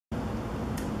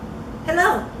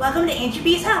Hello, welcome to Angie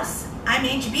B's house. I'm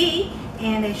Angie B,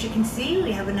 and as you can see,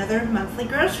 we have another monthly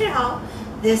grocery haul.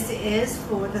 This is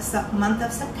for the month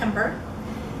of September.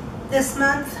 This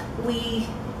month, we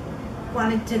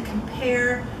wanted to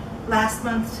compare last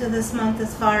month to this month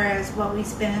as far as what we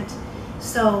spent.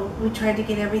 So we tried to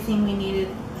get everything we needed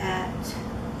at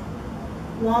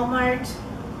Walmart,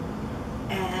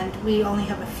 and we only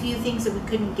have a few things that we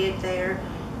couldn't get there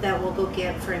that we'll go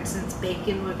get. For instance,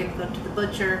 bacon. We're going to go to the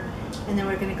butcher, and then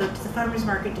we're going to go to the farmer's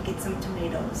market to get some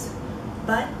tomatoes.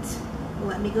 But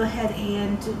let me go ahead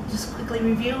and just quickly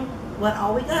review what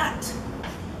all we got.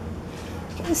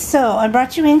 So I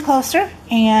brought you in closer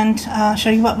and show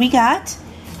you what we got.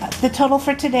 The total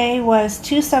for today was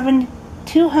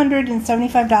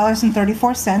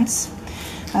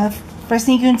 $275.34. First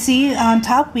thing you can see on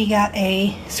top, we got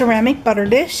a ceramic butter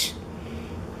dish.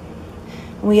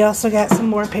 We also got some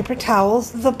more paper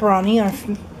towels, the Brawny, our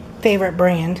favorite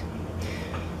brand.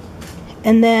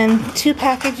 And then 2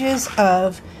 packages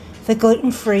of the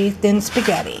gluten-free thin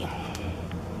spaghetti.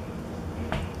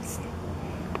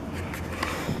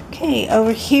 Okay,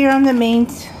 over here on the main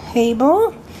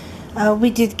table,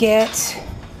 we did get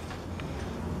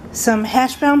some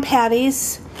hash brown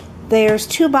patties. There's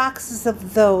 2 boxes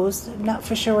of those. I'm not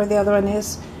for sure where the other one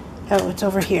is. Oh, it's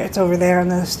over here. It's over there on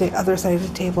the other side of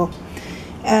the table.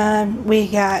 We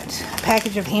got a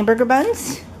package of hamburger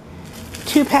buns,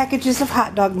 2 packages of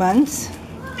hot dog buns,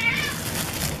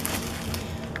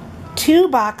 2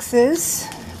 boxes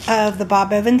of the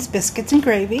Bob Evans biscuits and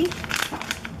gravy,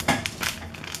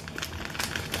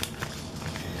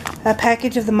 a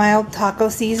package of the mild taco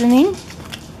seasoning,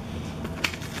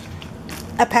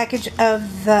 a package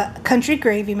of the country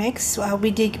gravy mix.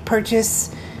 We did purchase,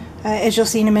 as you'll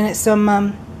see in a minute,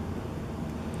 some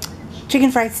chicken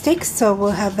fried steaks, so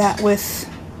we'll have that with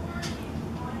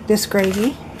this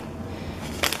gravy.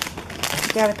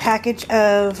 Got a package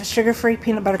of sugar-free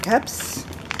peanut butter cups,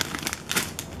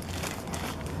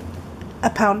 a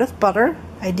pound of butter.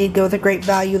 I did go the great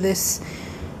value this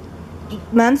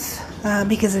month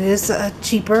because it is a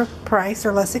cheaper price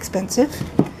or less expensive.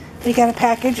 We got a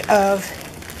package of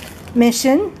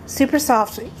Mission super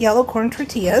soft yellow corn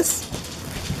tortillas,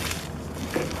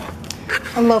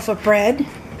 a loaf of bread,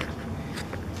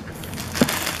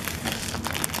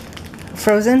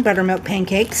 frozen buttermilk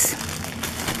pancakes,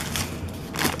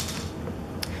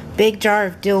 big jar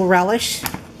of dill relish,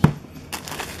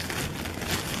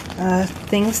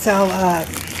 things sell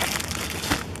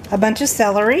a bunch of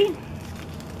celery.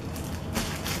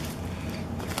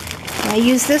 I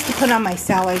use this to put on my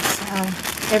salads.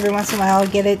 Every once in a while I'll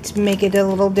get it to make it a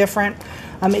little different.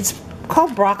 It's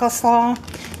called broccoli slaw.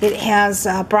 It has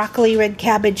broccoli, red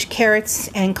cabbage, carrots,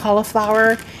 and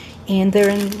cauliflower, and they're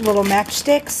in little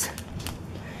matchsticks.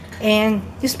 And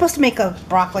you're supposed to make a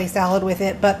broccoli salad with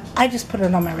it, but I just put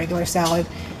it on my regular salad.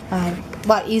 A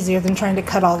lot easier than trying to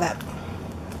cut all that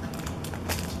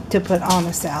to put on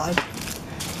a salad.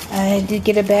 I did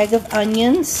get a bag of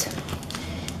onions.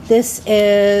 This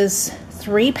is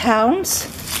 3 pounds,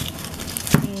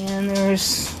 and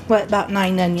there's about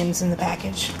 9 onions in the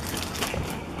package.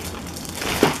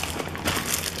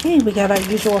 Okay, we got our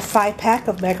usual 5-pack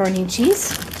of macaroni and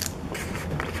cheese.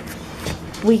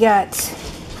 We got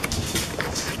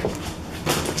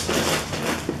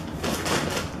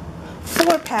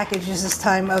 4 packages this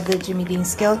time of the Jimmy Dean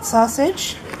Skillet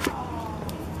sausage,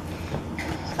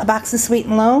 a box of Sweet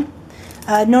and Low.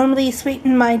 Normally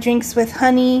sweeten my drinks with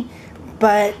honey,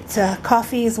 but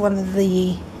coffee is one of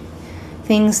the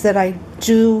things that I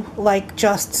do like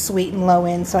just Sweet and Low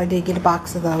in, so I did get a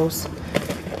box of those.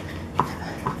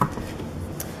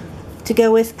 To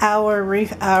go with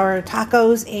our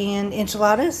tacos and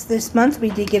enchiladas this month, we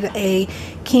did get a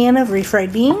can of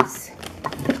refried beans,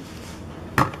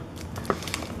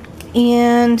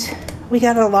 and we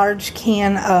got a large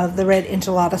can of the red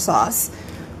enchilada sauce.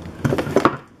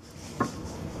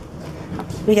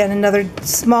 We got another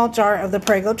small jar of the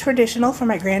Prego Traditional for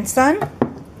my grandson,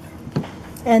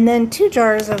 and then 2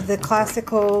 jars of the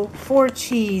classical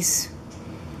 4-cheese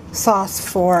sauce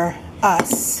for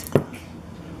us.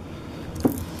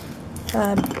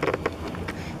 Had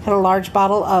a large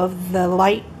bottle of the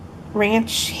Light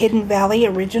Ranch Hidden Valley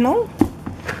Original,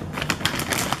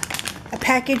 a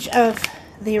package of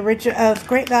the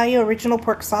Great Value Original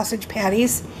Pork Sausage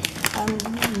Patties.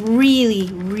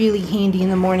 Really handy in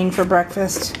the morning for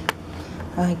breakfast.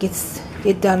 Gets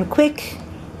it done quick,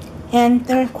 and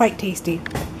they're quite tasty.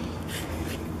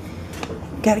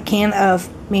 Got a can of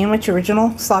Manwich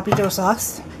Original Sloppy Joe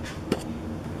sauce,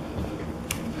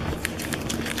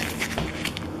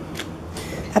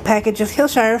 a package of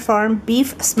Hillshire Farm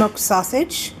beef smoked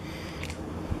sausage,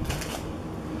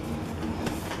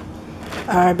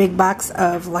 our big box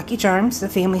of Lucky Charms, the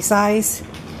family size.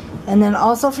 And then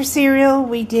also for cereal,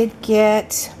 we did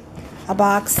get a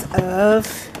box of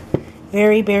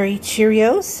Very Berry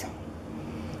Cheerios.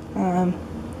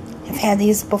 I've had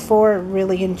these before,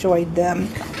 really enjoyed them.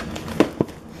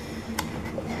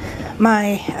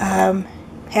 My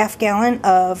half gallon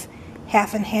of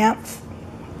Half and Half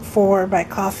for my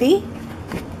coffee.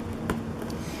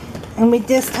 And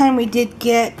this time we did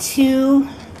get two,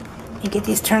 let me get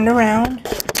these turned around,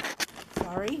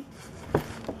 sorry.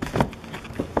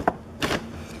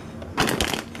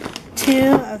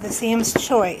 Two of the Sam's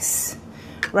Choice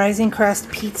Rising Crust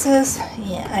pizzas.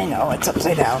 Yeah, I know, it's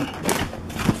upside down.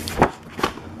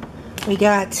 We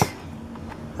got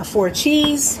a 4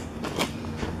 cheese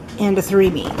and a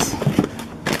 3 meat.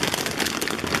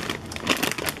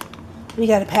 We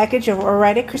got a package of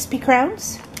Ore-Ida Crispy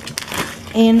Crowns.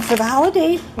 And for the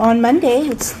holiday, on Monday,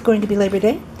 it's going to be Labor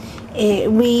Day,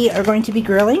 we are going to be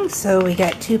grilling. So we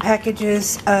got 2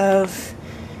 packages of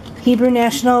Hebrew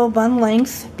National Bun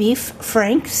Length Beef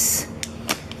Franks.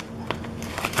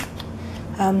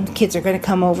 Kids are going to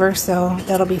come over, so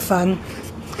that'll be fun.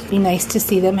 Be nice to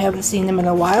see them. Haven't seen them in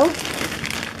a while.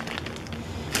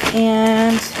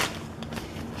 And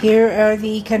here are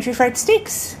the country fried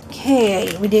steaks.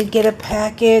 Okay, we did get a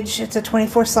package. It's a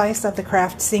 24 slice of the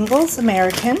Kraft Singles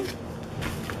American.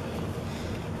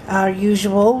 Our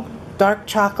usual dark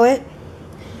chocolate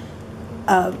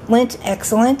Lindt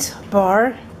Excellent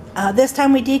bar. This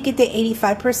time we did get the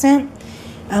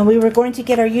 85%. We were going to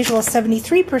get our usual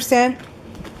 73%,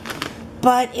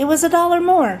 but it was $1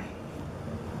 more.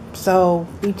 So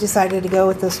we decided to go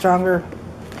with the stronger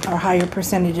or higher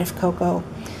percentage of cocoa.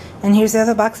 And here's the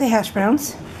other box of hash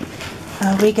browns.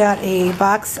 We got a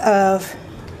box of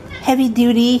heavy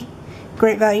duty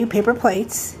Great Value paper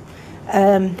plates.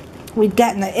 We'd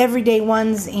gotten the everyday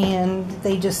ones and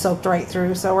they just soaked right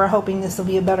through, so we're hoping this will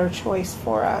be a better choice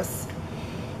for us.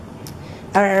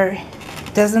 Our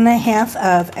 1.5 dozen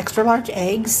of extra large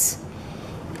eggs.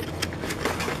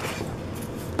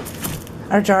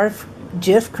 Our jar of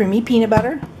Jif creamy peanut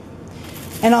butter.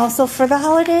 And also for the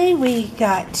holiday, we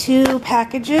got 2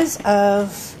 packages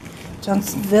of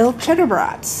Johnsonville cheddar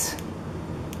brats.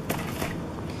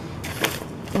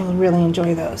 We'll really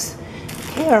enjoy those.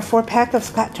 Okay, our 4-pack of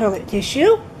Scott toilet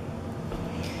tissue.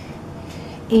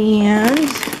 And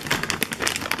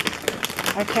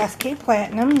our Cascade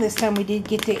Platinum. This time we did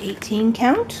get to 18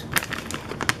 count.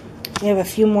 We have a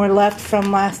few more left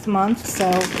from last month,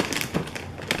 so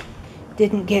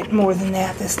didn't get more than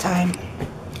that this time.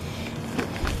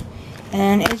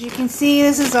 And as you can see,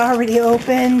 this is already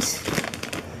opened.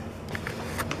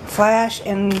 Flash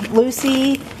and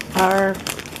Lucy, our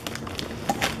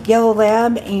Yellow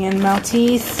Lab and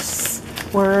Maltese,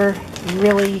 were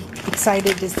really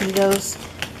excited to see those.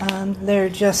 They're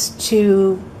just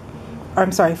 4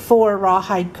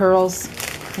 rawhide curls,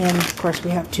 and of course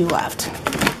we have 2 left.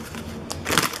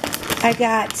 I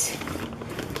got,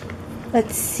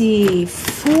 let's see,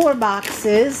 4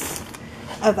 boxes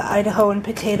of the Idahoan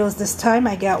potatoes this time.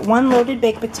 I got 1 loaded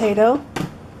baked potato,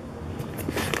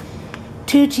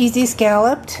 2 cheesy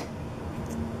scalloped,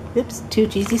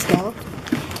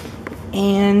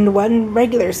 and 1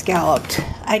 regular scalloped.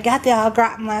 I got the au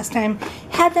gratin last time,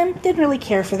 had them, didn't really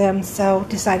care for them, so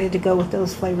decided to go with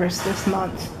those flavors this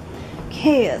month.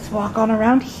 Okay, let's walk on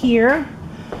around here.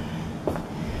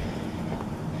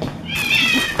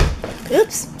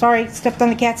 Oops, sorry, stepped on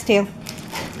the cat's tail.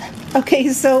 Okay,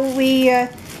 so we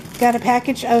got a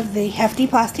package of the Hefty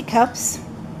plastic cups,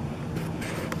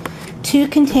 2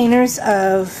 containers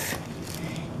of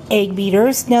egg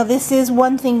beaters. Now this is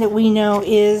one thing that we know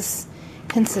is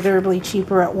considerably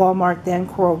cheaper at Walmart than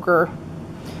Kroger.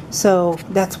 So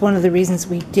that's one of the reasons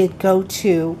we did go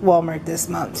to Walmart this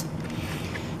month.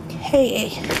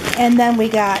 Okay, and then we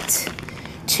got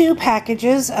 2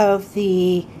 packages of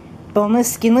the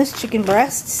boneless, skinless chicken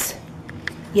breasts.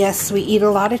 Yes, we eat a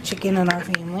lot of chicken in our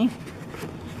family.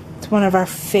 It's one of our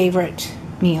favorite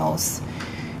meals.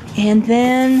 And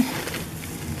then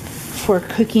for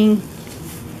cooking,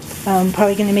 I'm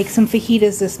probably going to make some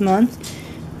fajitas this month.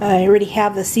 I already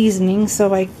have the seasoning,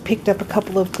 so I picked up a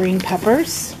couple of green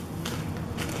peppers.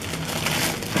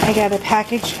 I got a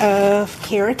package of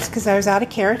carrots because I was out of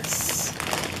carrots.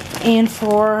 And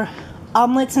for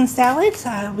omelets and salads,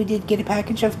 we did get a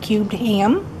package of cubed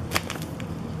ham.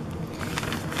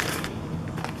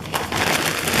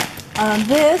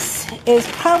 This is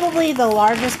probably the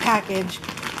largest package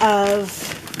of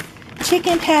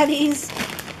chicken patties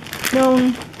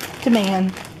known to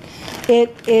man.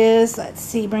 It is, let's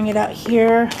see, bring it out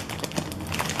here.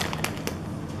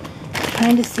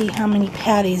 Trying to see how many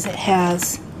patties it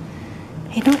has.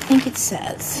 I don't think it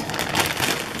says.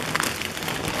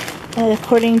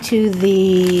 According to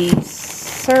the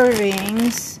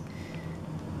servings,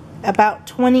 about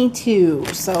 22.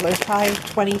 So there's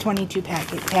probably 22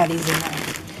 patties in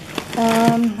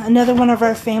there. Another one of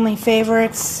our family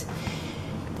favorites.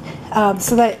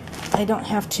 So that I don't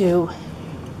have to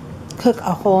cook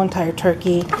a whole entire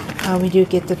turkey. We do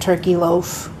get the turkey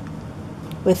loaf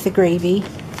with the gravy.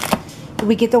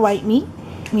 We get the white meat.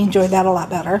 We enjoy that a lot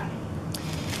better.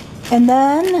 And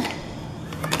then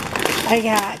I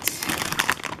got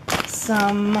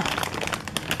some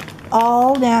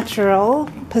all-natural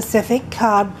Pacific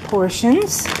cod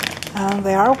portions.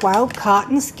 They are wild caught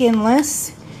and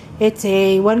skinless. It's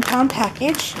a 1-pound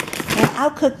package, and I'll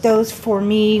cook those for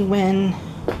me when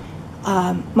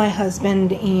my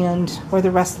husband or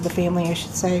the rest of the family, I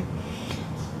should say,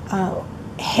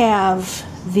 have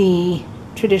the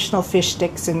traditional fish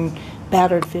sticks and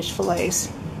battered fish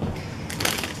fillets.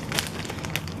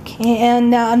 Okay, and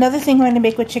now another thing I'm going to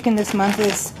make with chicken this month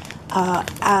is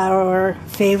our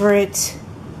favorite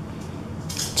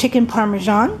chicken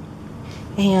parmesan.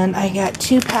 And I got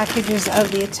 2 packages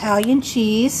of the Italian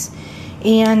cheese,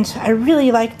 and I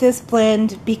really like this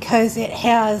blend because it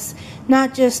has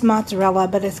not just mozzarella,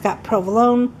 but it's got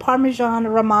provolone, Parmesan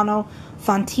Romano,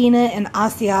 Fontina, and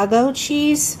Asiago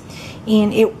cheese,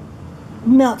 and it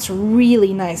melts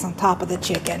really nice on top of the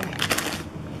chicken.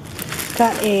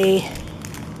 Got a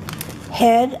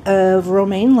head of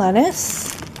romaine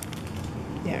lettuce.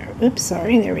 There, oops,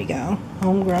 sorry, there we go.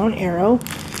 Homegrown Arrow.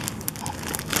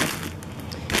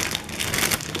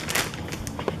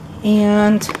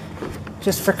 And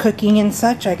just for cooking and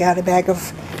such, I got a bag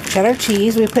of cheddar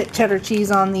cheese. We put cheddar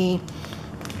cheese on the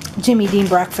Jimmy Dean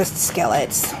breakfast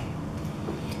skillets.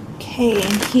 Okay,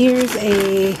 and here's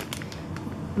a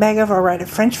bag of our red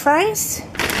French fries.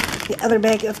 The other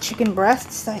bag of chicken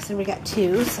breasts. I said we got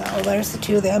 2, so there's the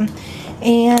 2 of them.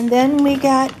 And then we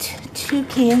got 2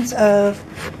 cans of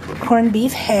corned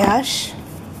beef hash.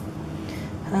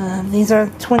 These are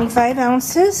 25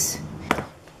 ounces.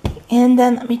 And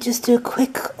then let me just do a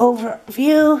quick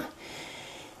overview.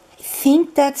 I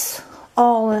think that's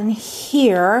all in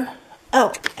here.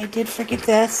 Oh, I did forget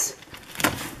this.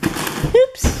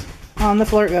 Oops. On the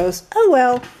floor it goes. Oh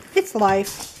well, it's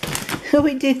life.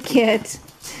 We did get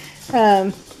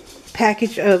a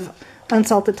package of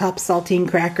unsalted top saltine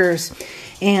crackers.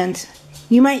 And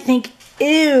you might think,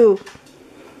 ew,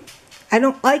 I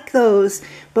don't like those.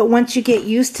 But once you get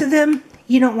used to them,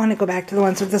 you don't want to go back to the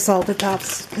ones with the salted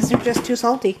tops because they're just too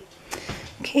salty.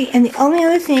 Okay, and the only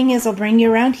other thing is I'll bring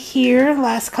you around here.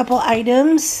 Last couple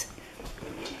items.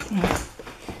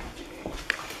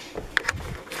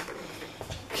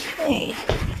 Okay,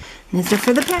 these are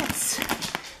for the pets.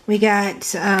 We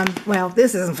got, well,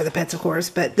 this isn't for the pets, of course,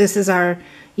 but this is our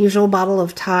usual bottle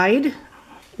of Tide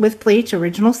with bleach,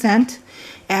 original scent.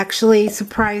 Actually,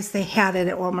 surprised they had it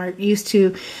at Walmart. Used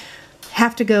to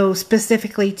have to go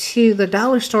specifically to the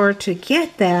dollar store to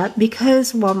get that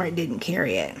because Walmart didn't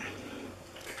carry it.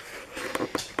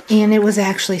 And it was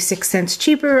actually 6 cents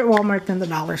cheaper at Walmart than the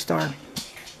dollar store.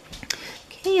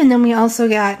 Okay, and then we also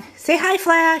got, say hi,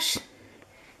 Flash.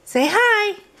 Say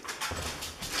hi.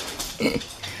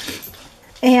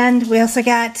 And we also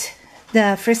got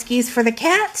the Friskies for the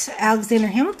cat, Alexander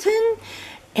Hamilton.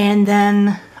 And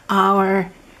then our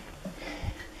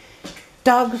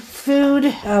dog food.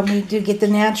 We do get the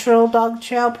natural dog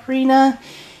chow Purina.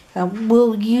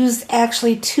 We'll use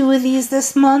actually 2 of these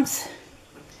this month.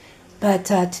 But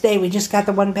today we just got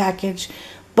the 1 package.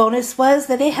 Bonus was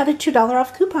that it had a $2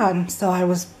 off coupon. So I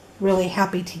was really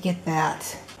happy to get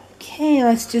that. Okay,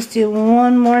 let's just do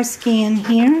one more scan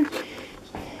here.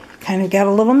 Kind of got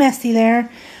a little messy there.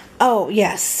 Oh,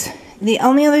 yes. The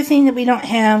only other thing that we don't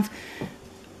have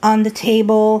on the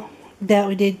table that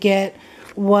we did get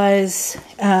was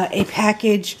a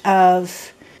package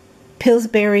of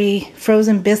Pillsbury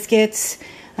frozen biscuits.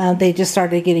 They just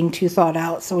started getting too thawed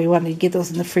out, so we wanted to get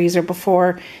those in the freezer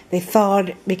before they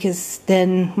thawed, because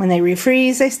then when they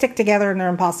refreeze, they stick together and they're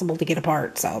impossible to get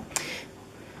apart. So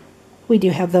we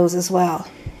do have those as well.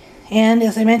 And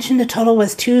as I mentioned, the total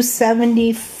was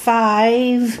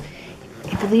 $275.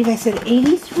 I believe I said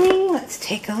 83. Let's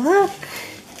take a look.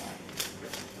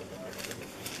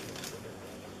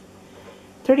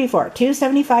 34,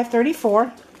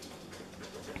 $275.34.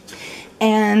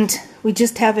 And we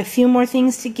just have a few more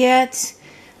things to get.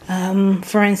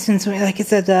 For instance, like I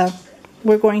said,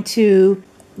 we're going to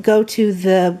go to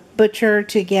the butcher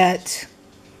to get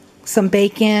some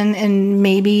bacon and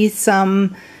maybe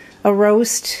a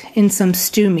roast and some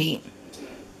stew meat.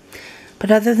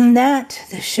 But other than that,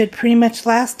 this should pretty much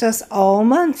last us all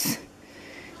month.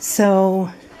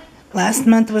 So last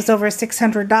month was over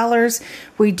 $600.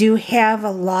 We do have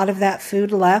a lot of that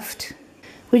food left.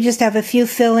 We just have a few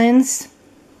fill-ins.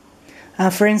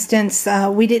 For instance,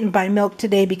 we didn't buy milk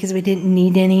today because we didn't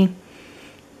need any.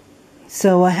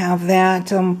 So I have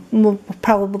that. We'll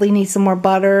probably need some more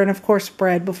butter and of course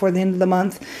bread before the end of the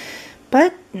month.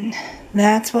 But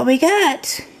that's what we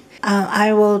got.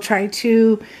 I will try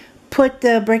to put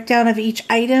the breakdown of each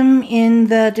item in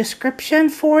the description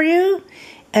for you.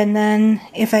 And then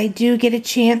if I do get a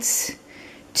chance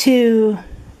to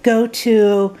go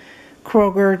to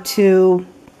Kroger to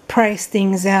price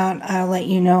things out, I'll let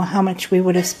you know how much we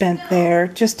would have spent there,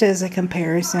 just as a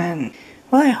comparison.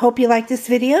 Well, I hope you like this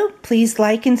video. Please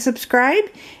like and subscribe,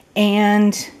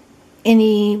 and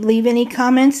leave any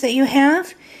comments that you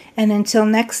have. And until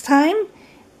next time,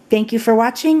 thank you for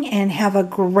watching and have a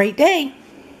great day.